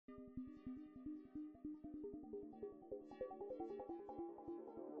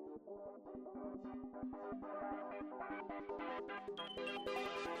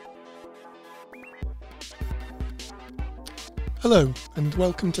Hello and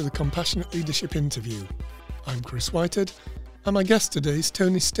welcome to the Compassionate Leadership Interview. I'm Chris Whitehead and my guest today is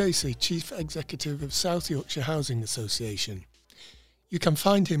Tony Stacey, Chief Executive of South Yorkshire Housing Association. You can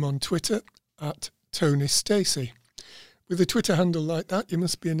find him on Twitter at Tony Stacey. With a Twitter handle like that, you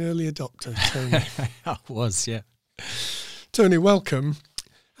must be an early adopter, Tony. I was, yeah. Tony, welcome.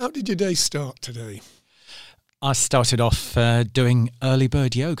 How did your day start today? I started off doing early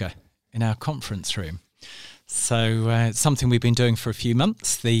bird yoga in our conference room. So it's something we've been doing for a few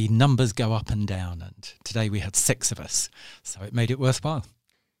months. The numbers go up and down, and today we had 6 of us, so it made it worthwhile.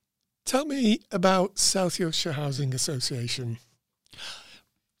 Tell me about South Yorkshire Housing Association.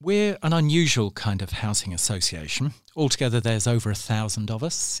 We're an unusual kind of housing association. Altogether, there's over 1,000 of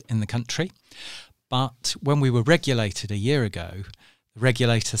us in the country. But when we were regulated a year ago, the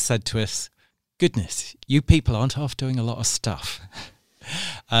regulator said to us, "Goodness, you people aren't off doing a lot of stuff."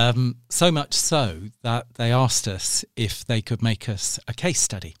 So much so that they asked us if they could make us a case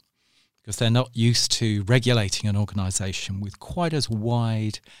study, because they're not used to regulating an organisation with quite as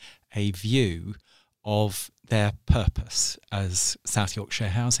wide a view of their purpose as South Yorkshire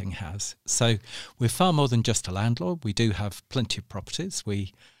Housing has. So we're far more than just a landlord. We do have plenty of properties.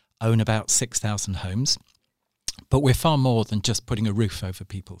 We own about 6,000 homes. But we're far more than just putting a roof over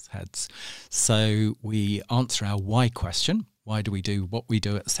people's heads. So we answer our why question. Why do we do what we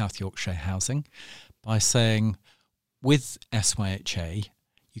do at South Yorkshire Housing? By saying, with SYHA,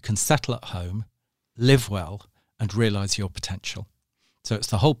 you can settle at home, live well, and realise your potential. So it's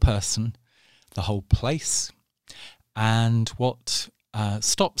the whole person, the whole place. And what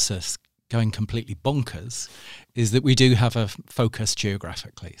stops us going completely bonkers is that we do have a focus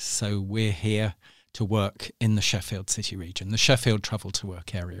geographically. So we're here to work in the Sheffield City Region, the Sheffield travel to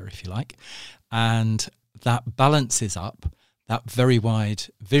work area, if you like. And that balances up that very wide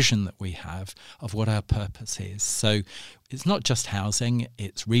vision that we have of what our purpose is. So it's not just housing,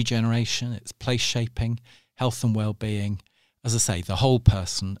 it's regeneration, it's place shaping, health and well-being, as I say, the whole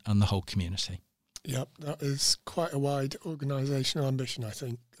person and the whole community. Yep, that is quite a wide organisational ambition, I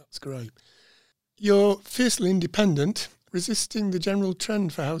think. That's great. You're fiercely independent, resisting the general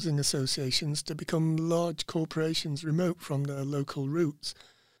trend for housing associations to become large corporations remote from their local roots.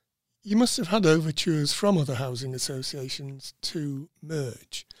 You must have had overtures from other housing associations to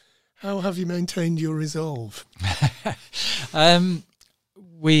merge. How have you maintained your resolve?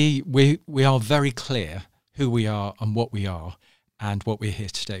 We are very clear who we are and what we're here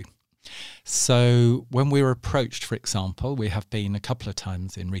to do. So when we were approached, for example, we have been a couple of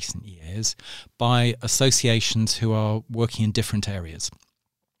times in recent years by associations who are working in different areas.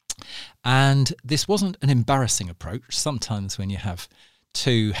 And this wasn't an embarrassing approach. Sometimes when you have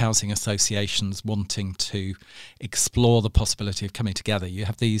 2 housing associations wanting to explore the possibility of coming together, you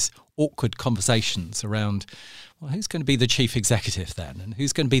have these awkward conversations around, well, who's going to be the chief executive then, and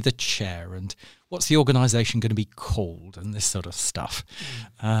who's going to be the chair, and what's the organisation going to be called, and this sort of stuff.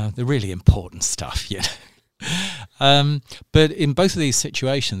 The really important stuff, you know. But in both of these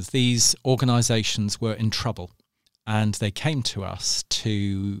situations, these organisations were in trouble, and they came to us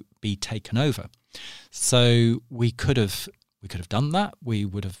to be taken over. So we could have done that. We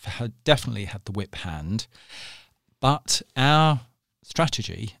would have definitely had the whip hand. But our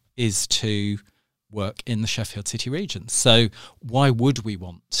strategy is to work in the Sheffield City Region. So why would we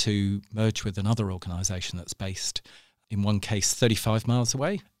want to merge with another organisation that's based, in one case, 35 miles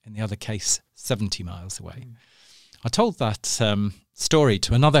away, in the other case, 70 miles away? I told that story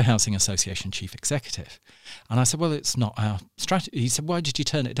to another housing association chief executive. And I said, well, it's not our strategy. He said, why did you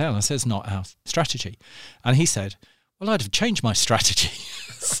turn it down? I said, it's not our strategy. And he said, well, I'd have changed my strategy.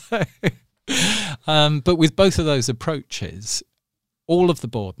 But with both of those approaches, all of the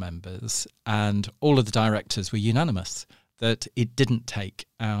board members and all of the directors were unanimous that it didn't take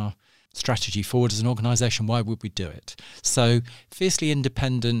our strategy forward as an organisation. Why would we do it? So fiercely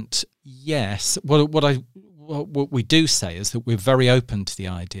independent, yes. What we do say is that we're very open to the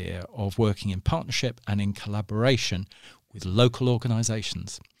idea of working in partnership and in collaboration with local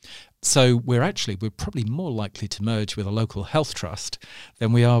organisations. So we're probably more likely to merge with a local health trust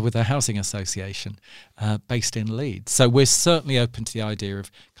than we are with a housing association based in Leeds. So we're certainly open to the idea of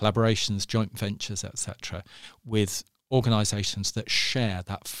collaborations, joint ventures, etc., with organisations that share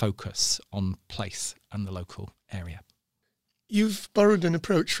that focus on place and the local area. You've borrowed an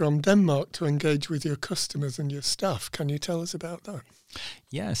approach from Denmark to engage with your customers and your staff. Can you tell us about that?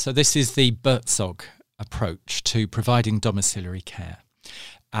 Yeah, so this is the Buurtzorg approach to providing domiciliary care.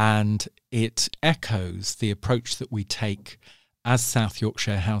 And it echoes the approach that we take as South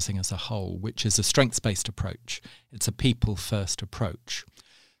Yorkshire Housing as a whole, which is a strengths-based approach. It's a people-first approach.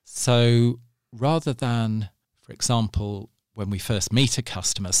 So rather than, for example, when we first meet a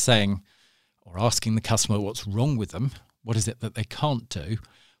customer saying or asking the customer what's wrong with them, what is it that they can't do,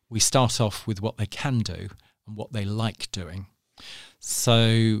 we start off with what they can do and what they like doing.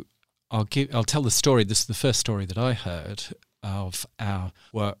 So I'll tell the story. This is the first story that I heard of our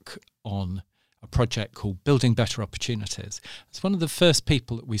work on a project called Building Better Opportunities. It's one of the first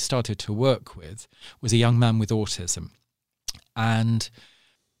people that we started to work with was a young man with autism. And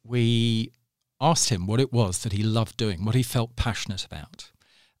we asked him what it was that he loved doing, what he felt passionate about.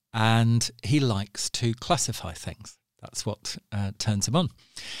 And he likes to classify things. That's what turns him on.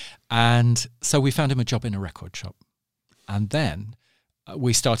 And so we found him a job in a record shop. And then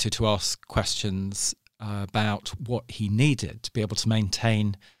we started to ask questions about what he needed to be able to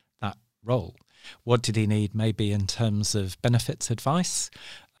maintain that role. What did he need maybe in terms of benefits advice,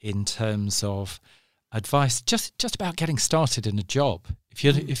 in terms of advice just about getting started in a job.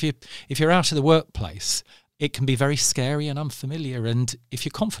 If you're out of the workplace, it can be very scary and unfamiliar, and if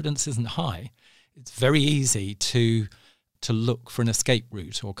your confidence isn't high, it's very easy to look for an escape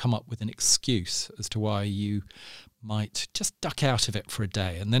route or come up with an excuse as to why you might just duck out of it for a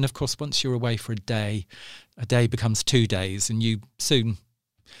day. And then, of course, once you're away for a day becomes 2 days, and you soon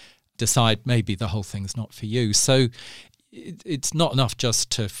decide maybe the whole thing's not for you. So it's not enough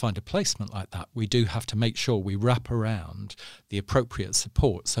just to find a placement like that. We do have to make sure we wrap around the appropriate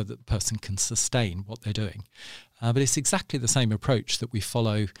support so that the person can sustain what they're doing. But it's exactly the same approach that we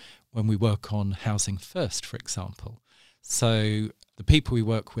follow when we work on Housing First, for example. So the people we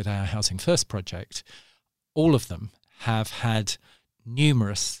work with our Housing First project, all of them have had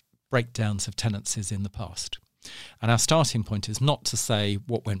numerous breakdowns of tenancies in the past. And our starting point is not to say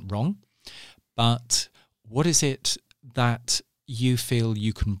what went wrong, but what is it that you feel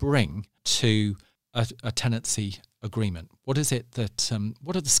you can bring to a tenancy agreement? What is it that,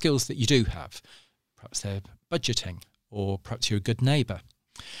 what are the skills that you do have? Perhaps they're budgeting, or perhaps you're a good neighbour.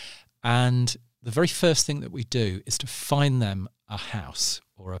 And the very first thing that we do is to find them a house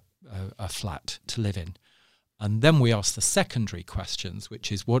or a flat to live in. And then we ask the secondary questions,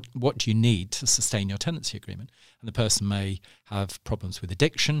 which is what do you need to sustain your tenancy agreement? And the person may have problems with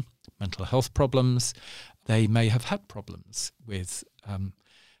addiction, mental health problems. They may have had problems with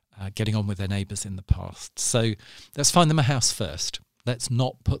getting on with their neighbours in the past. So let's find them a house first. Let's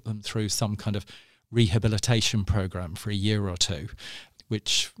not put them through some kind of rehabilitation program for a year or two,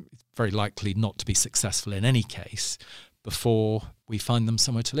 which is very likely not to be successful in any case, before we find them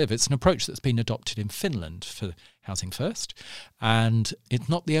somewhere to live. It's an approach that's been adopted in Finland for Housing First, and it's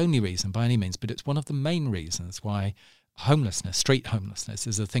not the only reason by any means, but it's one of the main reasons why homelessness, street homelessness,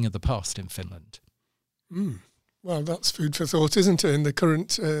 is a thing of the past in Finland. Well, that's food for thought, isn't it, in the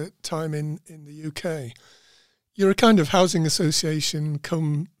current time in the UK? You're a kind of housing association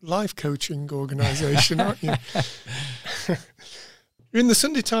come life coaching organisation, aren't you? You're in the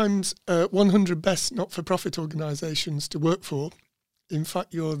Sunday Times 100 Best Not-for-Profit Organisations to Work For. In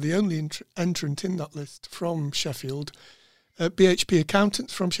fact, you're the only entrant in that list from Sheffield. BHP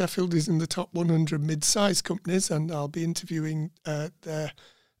Accountants from Sheffield is in the top 100 mid-sized companies, and I'll be interviewing their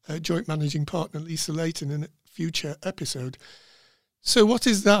joint managing partner, Lisa Layton, in a future episode. So what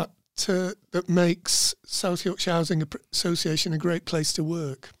is that that makes South Yorkshire Housing Association a great place to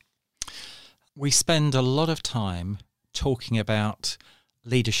work? We spend a lot of time talking about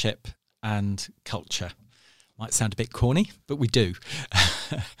leadership and culture. Might sound a bit corny, but we do.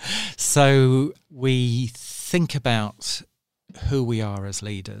 So we think about who we are as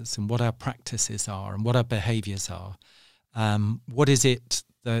leaders and what our practices are and what our behaviours are. What is it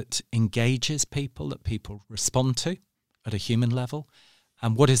that engages people, that people respond to at a human level?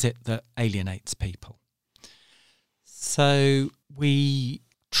 And what is it that alienates people? So we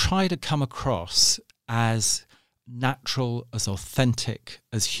try to come across as natural, as authentic,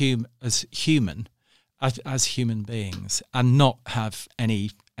 as human beings, and not have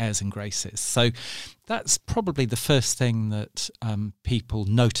any airs and graces. So that's probably the first thing that people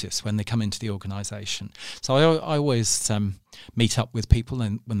notice when they come into the organisation. So I always meet up with people,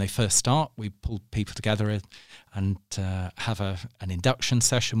 and when they first start, we pull people together and have an induction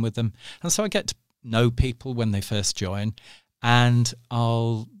session with them. And so I get to know people when they first join, and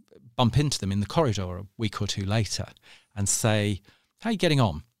I'll bump into them in the corridor a week or two later and say, how are you getting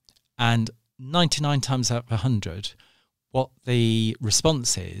on? And 99 times out of 100, what the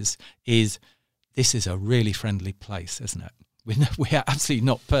response is this is a really friendly place, isn't it? We are absolutely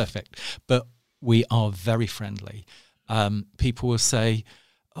not perfect, but we are very friendly. People will say,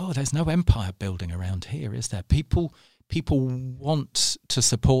 oh, there's no empire building around here, is there? People people want to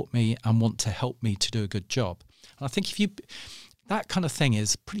support me and want to help me to do a good job. And I think that kind of thing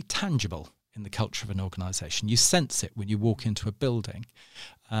is pretty tangible in the culture of an organisation. You sense it when you walk into a building.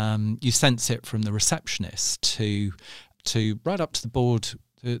 You sense it from the receptionist to right up to the board,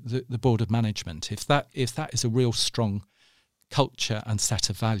 the board of management. If that is a real strong culture and set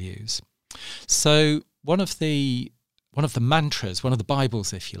of values. So one of the mantras, one of the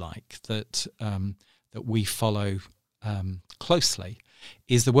Bibles, if you like, that we follow closely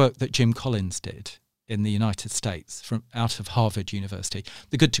is the work that Jim Collins did in the United States from out of Harvard University,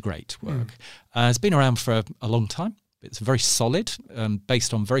 the Good to Great work. It's been around for a long time. It's very solid,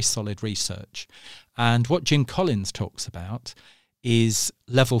 based on very solid research. And what Jim Collins talks about is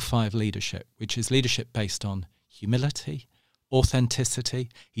level 5 leadership, which is leadership based on humility, authenticity.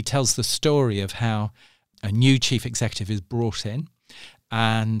 He tells the story of how a new chief executive is brought in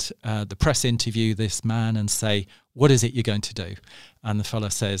and the press interview this man and say, "What is it you're going to do?" And the fellow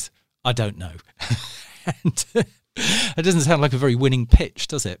says, "I don't know." And it doesn't sound like a very winning pitch,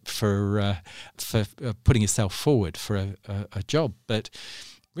 does it, for putting yourself forward for a job? But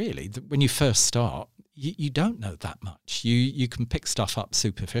really, when you first start, you don't know that much. You can pick stuff up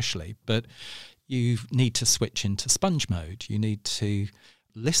superficially, but you need to switch into sponge mode. You need to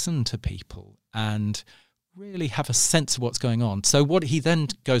listen to people and really have a sense of what's going on. So what he then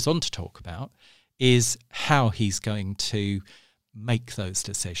goes on to talk about is how he's going to make those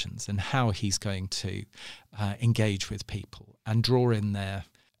decisions and how he's going to engage with people and draw in their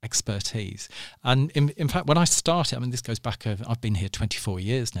expertise. And in fact, when I started, I mean, this goes back over, I've been here 24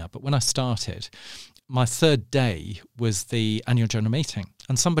 years now, but when I started, my third day was the annual general meeting.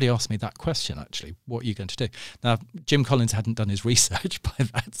 And somebody asked me that question, actually, what are you going to do? Now, Jim Collins hadn't done his research by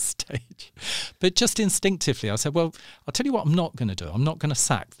that stage. But just instinctively, I said, well, I'll tell you what I'm not going to do. I'm not going to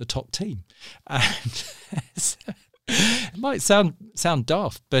sack the top team. And it might sound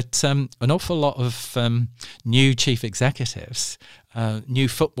daft, but an awful lot of new chief executives, new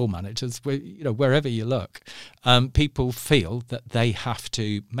football managers, wherever you look, people feel that they have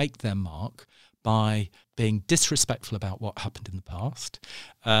to make their mark by being disrespectful about what happened in the past,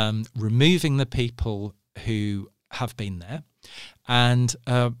 removing the people who have been there, and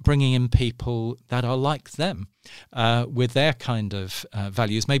bringing in people that are like them with their kind of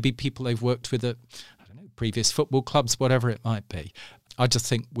values, maybe people they've worked with at previous football clubs, whatever it might be. I just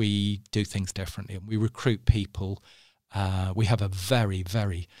think we do things differently and we recruit people. We have a very,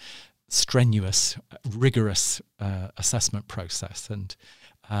 very strenuous, rigorous assessment process, and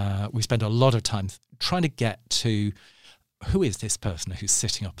we spend a lot of time trying to get to who is this person who's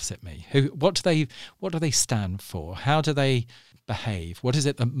sitting opposite me? What do they stand for? How do they behave? What is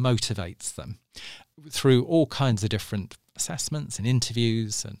it that motivates them? Through all kinds of different assessments and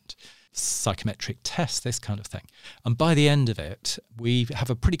interviews and psychometric tests, this kind of thing. And by the end of it, we have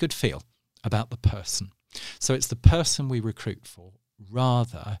a pretty good feel about the person. So it's the person we recruit for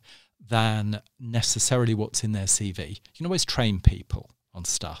rather than necessarily what's in their CV. You can always train people on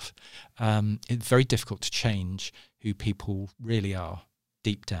stuff. It's very difficult to change who people really are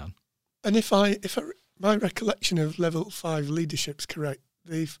deep down. And if my recollection of level 5 leadership is correct,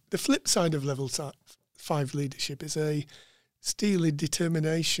 the flip side of level 5 leadership is a steely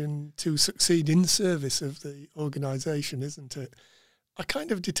determination to succeed in service of the organisation, isn't it? I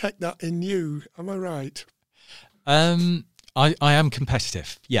kind of detect that in you. Am I right? I am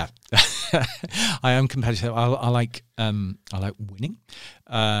competitive. Yeah, I am competitive. I like winning.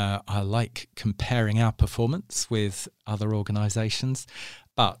 I like comparing our performance with other organisations,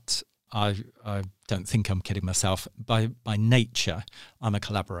 but I don't think I'm kidding myself. By nature, I'm a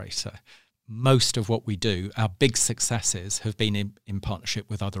collaborator. Most of what we do, our big successes, have been in partnership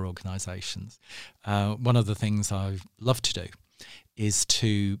with other organisations. One of the things I love to do is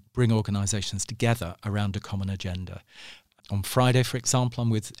to bring organisations together around a common agenda. On Friday, for example, I'm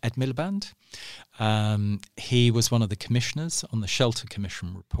with Ed Milliband. He was one of the commissioners on the Shelter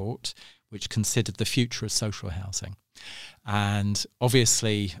Commission report, which considered the future of social housing. And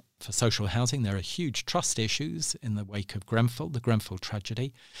obviously, for social housing, there are huge trust issues in the wake of Grenfell, the Grenfell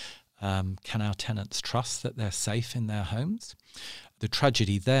tragedy. Can our tenants trust that they're safe in their homes? The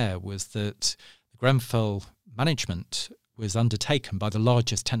tragedy there was that the Grenfell management was undertaken by the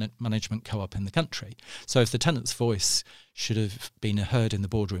largest tenant management co-op in the country. So if the tenant's voice should have been heard in the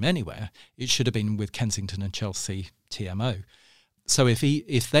boardroom anywhere, it should have been with Kensington and Chelsea TMO. So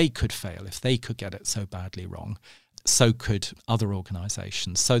if they could fail, if they could get it so badly wrong, so could other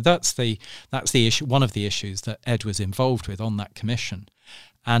organisations. So that's the issue. One of the issues that Ed was involved with on that commission.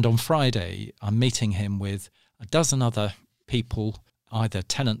 And on Friday, I'm meeting him with a dozen other people, either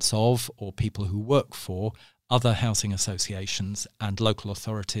tenants of or people who work for other housing associations and local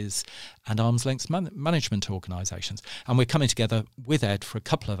authorities and arm's length management organisations. And we're coming together with Ed for a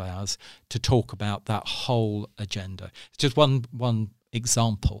couple of hours to talk about that whole agenda. It's just one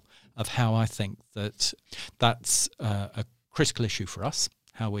example of how I think that's a critical issue for us,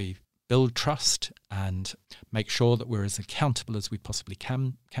 how we build trust and make sure that we're as accountable as we possibly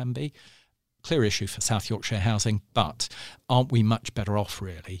can be. Clear issue for South Yorkshire housing, but aren't we much better off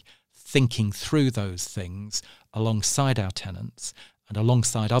really thinking through those things alongside our tenants and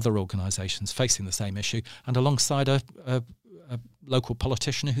alongside other organisations facing the same issue and alongside a local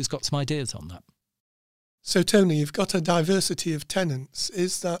politician who's got some ideas on that? So, Tony, you've got a diversity of tenants.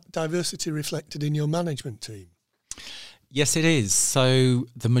 Is that diversity reflected in your management team? Yes, it is. So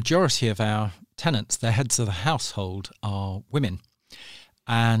the majority of our tenants, their heads of the household, are women.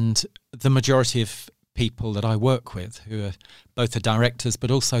 And the majority of people that I work with, who are both the directors but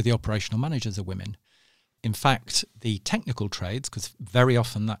also the operational managers, are women. In fact, the technical trades, because very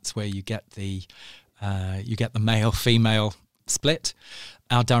often that's where you get the male-female split.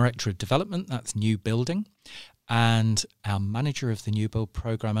 Our director of development, that's new building, and our manager of the new build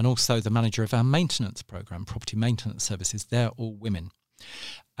programme, and also the manager of our maintenance programme, property maintenance services, they're all women.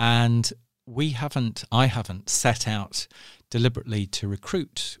 And I haven't set out deliberately to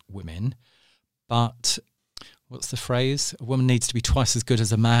recruit women, but what's the phrase? A woman needs to be twice as good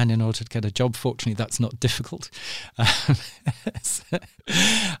as a man in order to get a job. Fortunately, that's not difficult.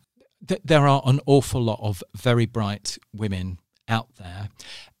 There are an awful lot of very bright women out there,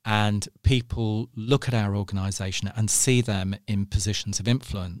 and people look at our organisation and see them in positions of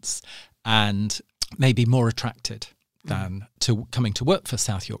influence and may be more attracted than to coming to work for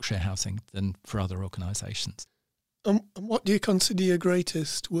South Yorkshire Housing than for other organisations. And what do you consider your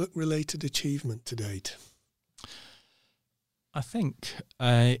greatest work-related achievement to date? I think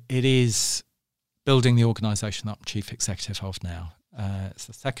it is building the organisation that I'm Chief Executive of now. It's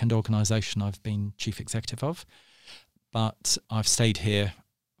the second organisation I've been Chief Executive of, but I've stayed here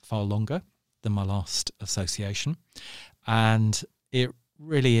far longer than my last association, and it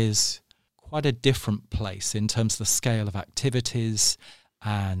really is quite a different place in terms of the scale of activities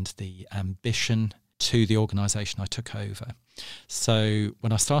and the ambition to the organisation I took over. So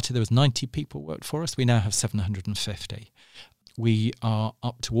when I started, there was 90 people worked for us. We now have 750. We are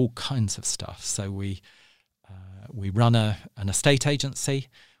up to all kinds of stuff. So we run an estate agency.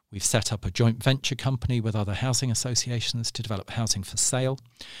 We've set up a joint venture company with other housing associations to develop housing for sale.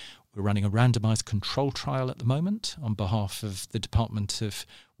 We're running a randomised control trial at the moment on behalf of the Department of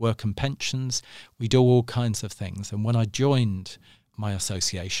Work and Pensions. We do all kinds of things. And when I joined my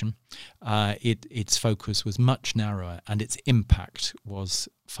association, its focus was much narrower and its impact was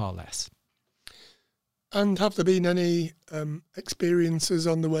far less. And have there been any experiences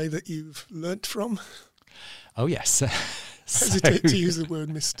on the way that you've learnt from? Oh, yes. Hesitate to use the word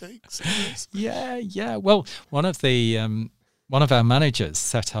mistakes. Yeah. Well, one of our managers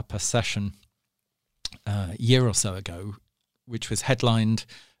set up a session a year or so ago, which was headlined,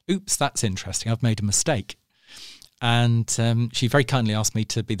 "Oops, that's interesting, I've made a mistake." And she very kindly asked me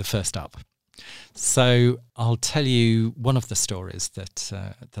to be the first up. So I'll tell you one of the stories that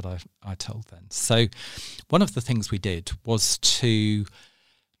I told then. So one of the things we did was to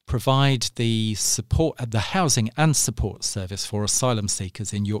provide the support, the housing and support service for asylum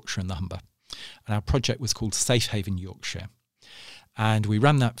seekers in Yorkshire and the Humber. And our project was called Safe Haven Yorkshire. And we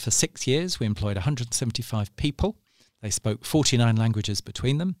ran that for 6 years. We employed 175 people. They spoke 49 languages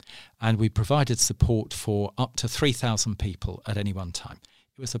between them, and we provided support for up to 3,000 people at any one time.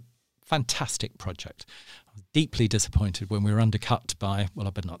 It was a fantastic project. I was deeply disappointed when we were undercut by, well, I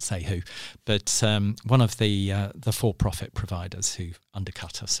better not say who, but one of the for-profit providers who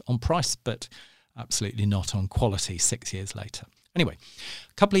undercut us on price, but absolutely not on quality 6 years later. Anyway,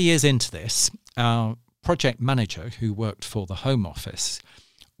 a couple of years into this, our project manager, who worked for the Home Office,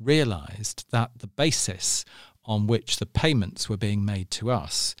 realised that the basis on which the payments were being made to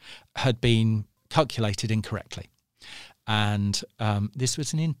us had been calculated incorrectly. And this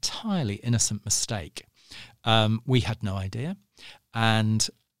was an entirely innocent mistake. We had no idea, and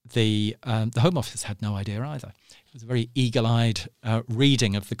the Home Office had no idea either. It was a very eagle-eyed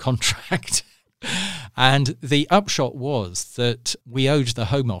reading of the contract. And the upshot was that we owed the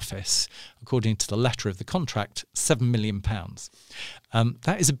Home Office, according to the letter of the contract, £7 million.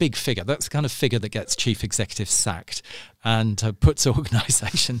 That is a big figure. That's the kind of figure that gets chief executives sacked and puts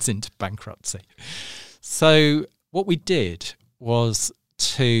organisations into bankruptcy. So what we did was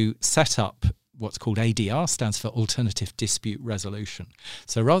to set up what's called ADR, stands for Alternative Dispute Resolution.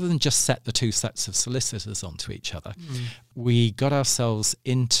 So rather than just set the two sets of solicitors onto each other, we got ourselves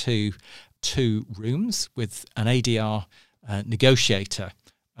into 2 rooms with an ADR negotiator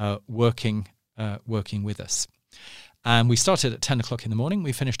working with us. And we started at 10 o'clock in the morning.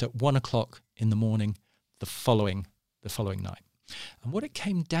 We finished at 1 o'clock in the morning the following night. And what it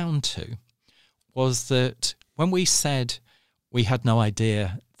came down to was that when we said we had no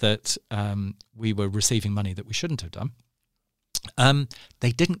idea that we were receiving money that we shouldn't have done,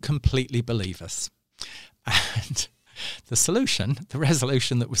 they didn't completely believe us. And the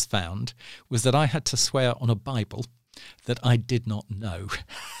resolution that was found was that I had to swear on a Bible that I did not know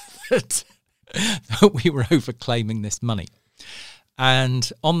that we were overclaiming this money.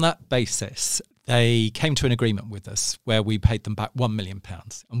 And on that basis, they came to an agreement with us where we paid them back £1 million,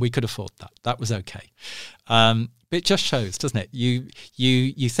 and we could afford that. That was okay. But it just shows, doesn't it?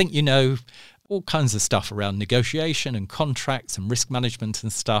 You think you know all kinds of stuff around negotiation and contracts and risk management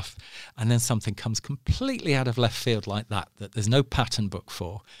and stuff, and then something comes completely out of left field like that there's no pattern book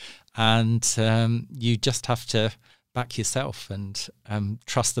for, and you just have to back yourself and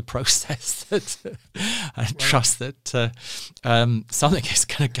trust the process and trust that something is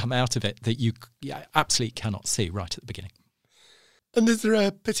going to come out of it that you absolutely cannot see right at the beginning. And is there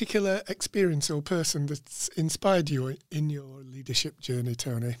a particular experience or person that's inspired you in your leadership journey,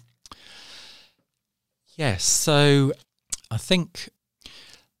 Tony? Yes, so I think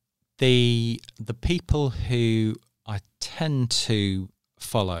the people who I tend to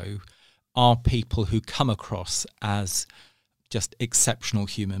follow are people who come across as just exceptional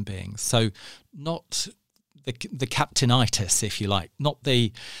human beings. So not the captainitis, if you like, not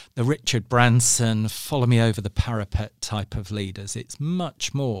the Richard Branson, follow me over the parapet type of leaders. It's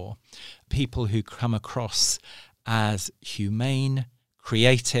much more people who come across as humane,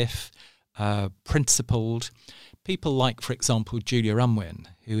 creative, principled. People like, for example, Julia Unwin,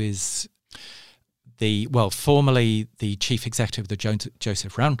 who is formerly the chief executive of the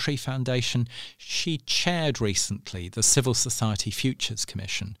Joseph Rowntree Foundation. She chaired recently the Civil Society Futures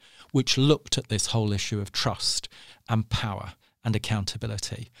Commission, which looked at this whole issue of trust and power and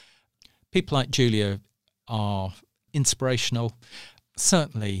accountability. People like Julia are inspirational,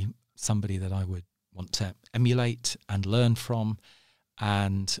 certainly somebody that I would want to emulate and learn from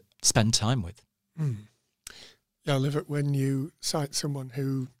and spend time with. Mm. Yeah, I love it when you cite someone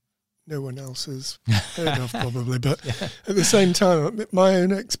who no one else has heard of probably, but at the same time, my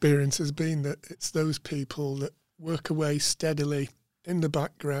own experience has been that it's those people that work away steadily in the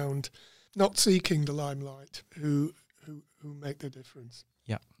background, not seeking the limelight, who make the difference.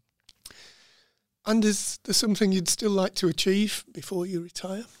 Yeah. And is there something you'd still like to achieve before you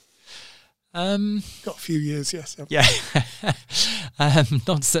retire? Got a few years, yes. Yeah.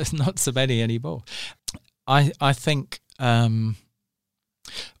 Not so many anymore. I think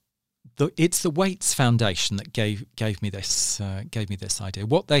it's the Waits Foundation that gave me this idea.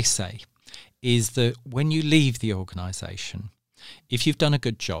 What they say is that when you leave the organisation, if you've done a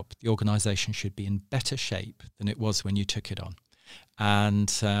good job, the organisation should be in better shape than it was when you took it on, and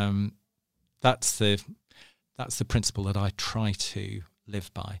that's the principle that I try to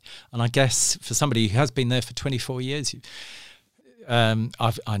live by. And I guess for somebody who has been there for 24 years,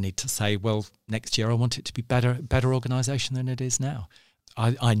 I need to say, well, next year I want it to be better organisation than it is now.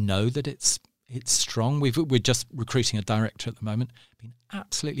 I know that it's strong. We're just recruiting a director at the moment. Been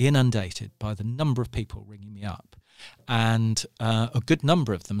absolutely inundated by the number of people ringing me up, and a good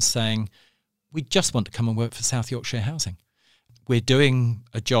number of them saying, we just want to come and work for South Yorkshire Housing. We're doing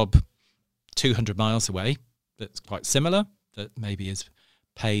a job 200 miles away that's quite similar, that maybe is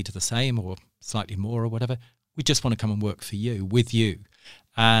paid the same or slightly more or whatever. We just want to come and work for you, with you.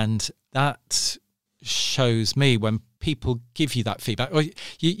 And that shows me when people give you that feedback.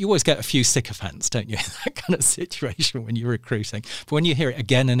 You always get a few sycophants, don't you? That kind of situation when you're recruiting. But when you hear it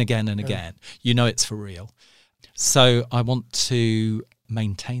again and again and again, you know it's for real. So I want to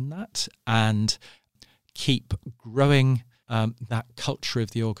maintain that and keep growing that culture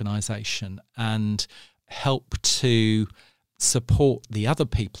of the organisation and help to support the other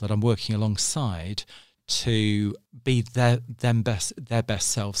people that I'm working alongside to be their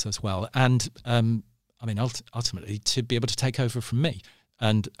best selves as well. And ultimately to be able to take over from me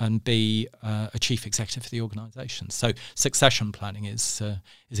and be a chief executive for the organisation. So succession planning is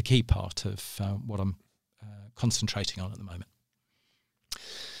a key part of what I'm concentrating on at the moment.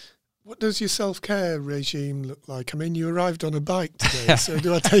 What does your self-care regime look like? I mean, you arrived on a bike today, so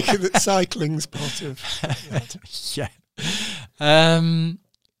do I take it that cycling's part of that? Yeah.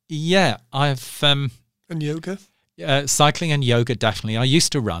 I've... and yoga? Cycling and yoga, definitely. I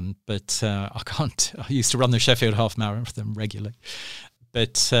used to run, but I can't. I used to run the Sheffield Half Marathon regularly.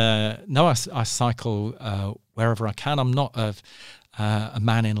 But no, I cycle wherever I can. I'm not a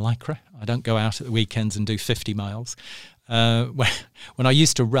man in lycra. I don't go out at the weekends and do 50 miles. When I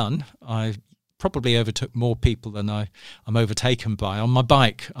used to run, I probably overtook more people than I'm overtaken by. On my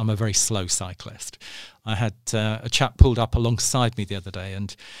bike, I'm a very slow cyclist. I had a chap pulled up alongside me the other day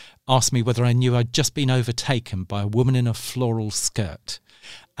and asked me whether I knew I'd just been overtaken by a woman in a floral skirt.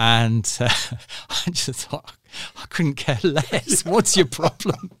 And I just thought, I couldn't care less. What's your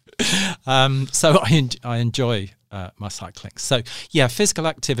problem? So I enjoy my cycling. So, yeah, physical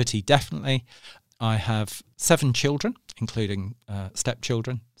activity, definitely. I have 7 children, including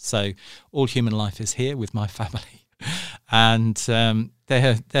stepchildren. So all human life is here with my family. And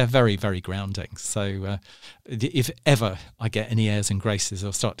they're very, very grounding. So if ever I get any airs and graces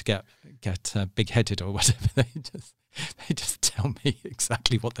or start to get big-headed or whatever, they just tell me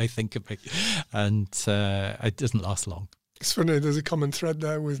exactly what they think of me. And it doesn't last long. It's funny, there's a common thread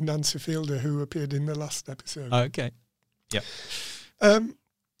there with Nancy Fielder, who appeared in the last episode. Okay. Yeah.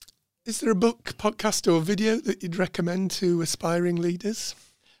 Is there a book, podcast or video that you'd recommend to aspiring leaders?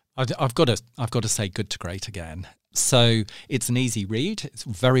 I've got to say Good to Great again. So it's an easy read. It's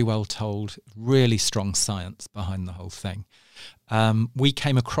very well told, really strong science behind the whole thing. We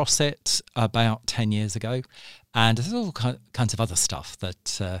came across it about 10 years ago, and there's all kinds of other stuff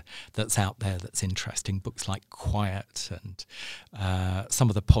that's out there that's interesting. Books like Quiet and some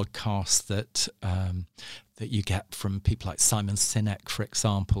of the podcasts that you get from people like Simon Sinek, for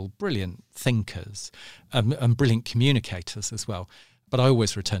example, brilliant thinkers and brilliant communicators as well. But I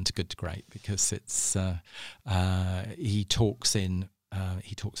always return to Good to Great because it's he talks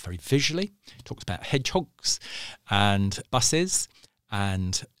very visually. He talks about hedgehogs and buses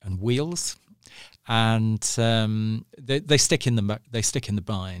and wheels, and they stick in the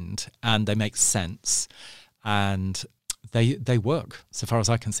mind and they make sense, and they work. So far as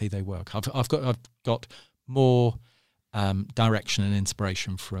I can see, they work. I've got more direction and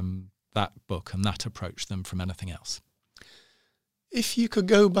inspiration from that book and that approach than from anything else. If you could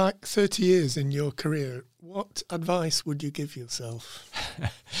go back 30 years in your career, what advice would you give yourself?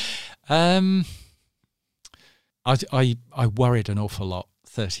 I worried an awful lot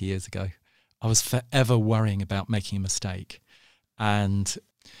 30 years ago. I was forever worrying about making a mistake. And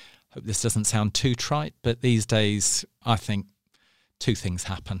I hope this doesn't sound too trite, but these days I think 2 things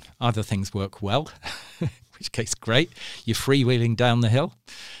happen. Either things work well, in which case great, you're freewheeling down the hill,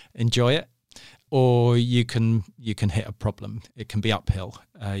 enjoy it. Or you can hit a problem. It can be uphill.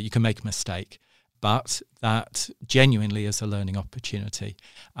 You can make a mistake, but that genuinely is a learning opportunity.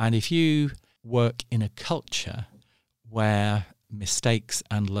 And if you work in a culture where mistakes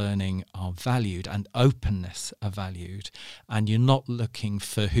and learning are valued and openness are valued, and you're not looking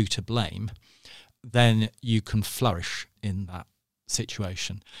for who to blame, then you can flourish in that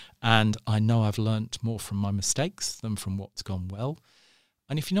situation. And I know I've learnt more from my mistakes than from what's gone well.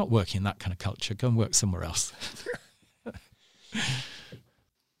 And if you're not working in that kind of culture, go and work somewhere else.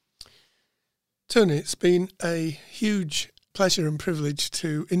 Tony, it's been a huge pleasure and privilege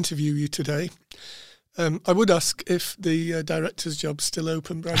to interview you today. I would ask if the director's job's still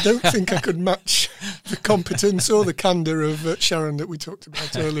open, but I don't think I could match the competence or the candour of Sharon that we talked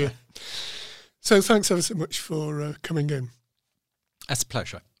about earlier. So thanks ever so much for coming in. That's a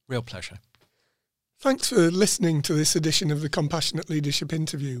pleasure, real pleasure. Thanks for listening to this edition of the Compassionate Leadership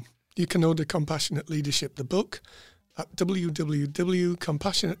Interview. You can order Compassionate Leadership, the book, at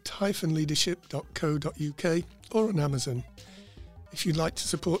www.compassionate-leadership.co.uk or on Amazon. If you'd like to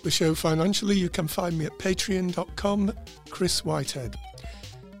support the show financially, you can find me at patreon.com, Chris Whitehead.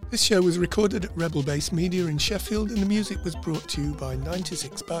 This show was recorded at Rebel Base Media in Sheffield, and the music was brought to you by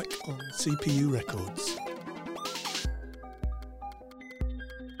 96 Back on CPU Records.